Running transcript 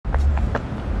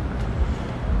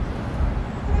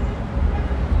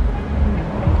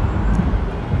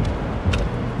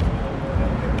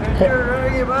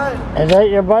you, bud? Is that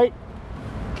your bike?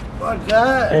 What's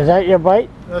that? Is that your bike?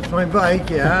 That's my bike,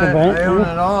 yeah. Your bike? I own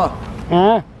it all.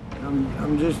 Huh?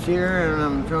 I'm just here and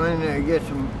I'm trying to get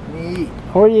some to eat.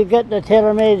 Where do you get the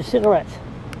tailor-made cigarettes?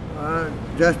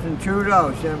 Justin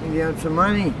Trudeau sent me down some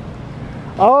money.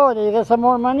 Oh, did you get some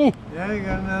more money? Yeah, I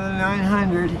got another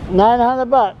 900. 900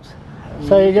 bucks.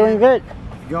 So you're doing good.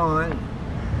 Gone.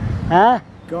 Huh?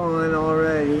 Gone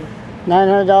already.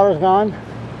 $900 gone? A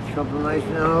couple nights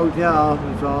in a hotel,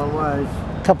 that's all it was.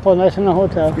 Couple of nights in the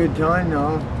hotel. Good time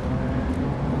though.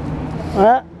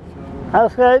 Yeah,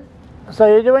 that's good. So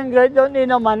you're doing good, don't need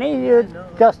no money. You, no.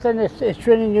 Justin is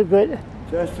treating you good.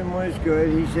 Justin was good.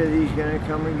 He said he's going to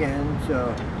come again,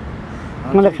 so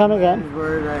I'm going to come again. His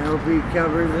word. I hope he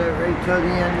covers it right till the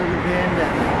end of the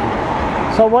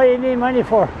pandemic. So what do you need money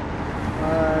for?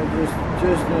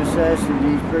 Just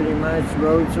necessities, pretty much,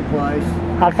 road supplies.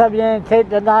 How come you didn't take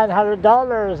the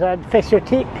 $900 and fix your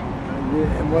teeth?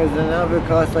 It wasn't enough. It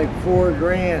cost like $4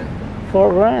 grand.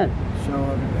 $4 grand. So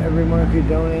everyone could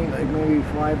donate like maybe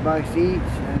 $5 each,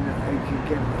 and I could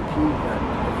get my teeth done.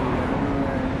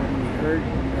 I'm going to be hurt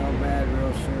real bad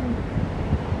real soon.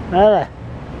 Really?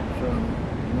 So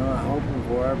I'm not hoping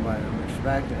for it, but I'm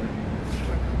expecting it.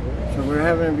 So we're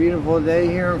having a beautiful day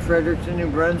here in Fredericton, New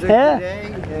Brunswick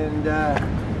today, and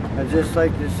I'd just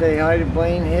like to say hi to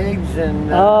Blaine Higgs and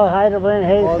hi to Blaine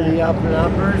Higgs. all the up and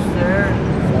uppers there.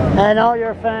 So, and all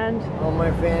your fans. all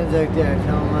my fans out there,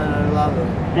 tell them that I love them.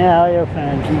 Yeah, all your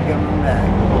fans. Keep coming back.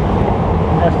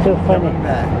 That's too funny. Coming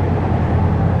back.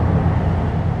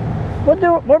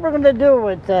 What we're going to do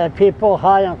with people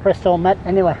high on crystal meth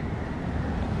anyway?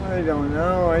 I don't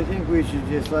know. I think we should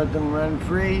just let them run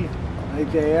free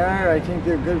like they are. I think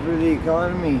they're good for the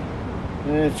economy,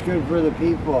 and it's good for the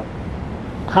people.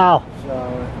 How?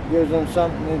 So it gives them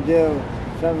something to do,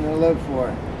 something to live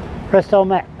for. Crystal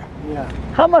meth. Yeah.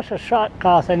 How much a shot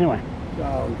cost anyway?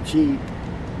 So cheap.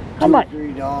 How much?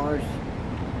 $2 or $3.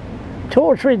 $2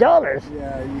 or $3?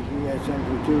 Yeah, you can get some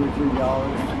for $2 or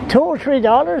 $3. $2 or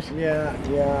 $3? Yeah,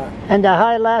 yeah. And the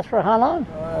high lasts for how long?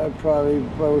 Probably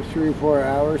about 3 or 4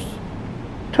 hours.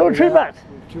 2 or 3 bucks?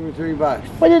 $2 or $3.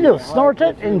 What do you do? Yeah, Snort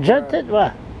it? Inject it?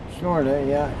 What? Snort it,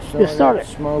 yeah. Snort it.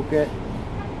 Smoke it.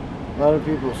 A lot of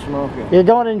people smoke it. You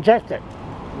don't inject it?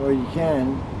 Well, you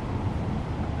can.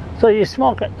 So you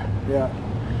smoke it? Yeah.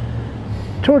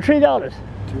 $2 or $3? $2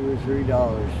 or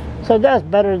 $3. So that's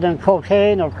better than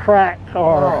cocaine or crack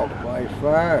or by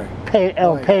far.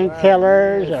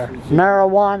 painkillers or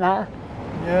marijuana.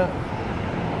 Yeah.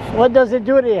 What does it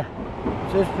do to you?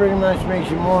 Just pretty much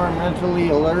makes you more mentally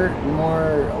alert,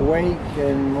 more awake,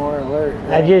 and more alert.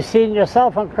 Right? Have you seen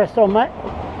yourself on crystal meth? Oh,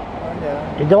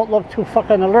 yeah. You don't look too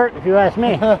fucking alert if you ask me.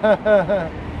 Yeah,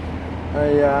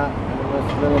 it must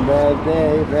have been a bad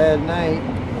day, bad night.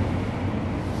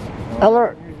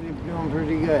 Alert. I'm usually doing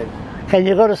pretty good. Can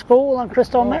you go to school on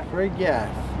crystal meth? Yes.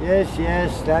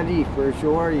 Yes, study for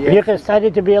sure. Yes. You can study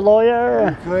to be a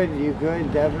lawyer? You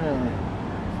could, definitely.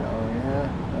 So, yeah,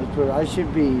 that's what I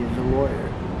should be, as a lawyer.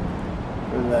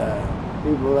 For the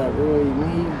people that really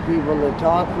need people to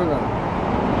talk for them.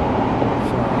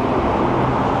 So.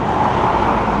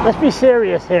 Let's be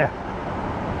serious here.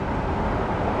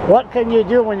 What can you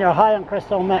do when you're high on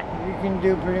crystal meth? You can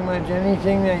do pretty much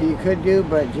anything that you could do,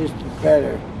 but just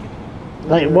better.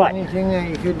 Like what? Anything that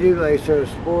you could do, like sort of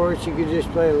sports, you could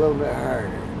just play a little bit harder.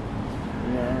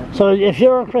 Yeah. So if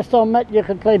you're on crystal meth, you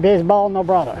could play baseball, no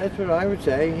problem. That's what I would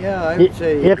say. Yeah, I would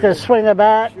say. You could swing a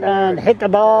bat and hit the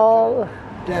ball.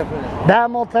 Definitely.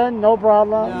 Badminton, no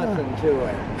problem. Nothing to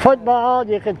it. Football,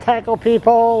 you can tackle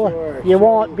people. Sure, you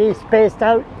won't be spaced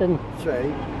out. And that's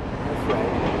right. That's right.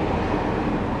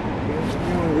 You're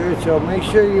doing good. So make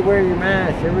sure you wear your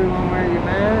mask. Everyone wear your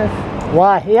mask.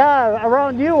 Why? Yeah,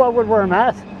 around you I would wear a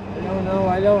mask. I don't know.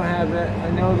 I don't have it. I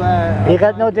know that. You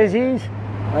got no disease?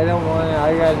 I don't want it.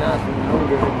 I got nothing. No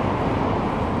good.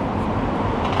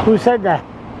 Who said that?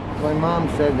 My mom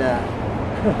said that.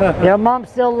 Your mom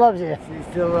still loves you. She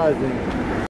still loves me.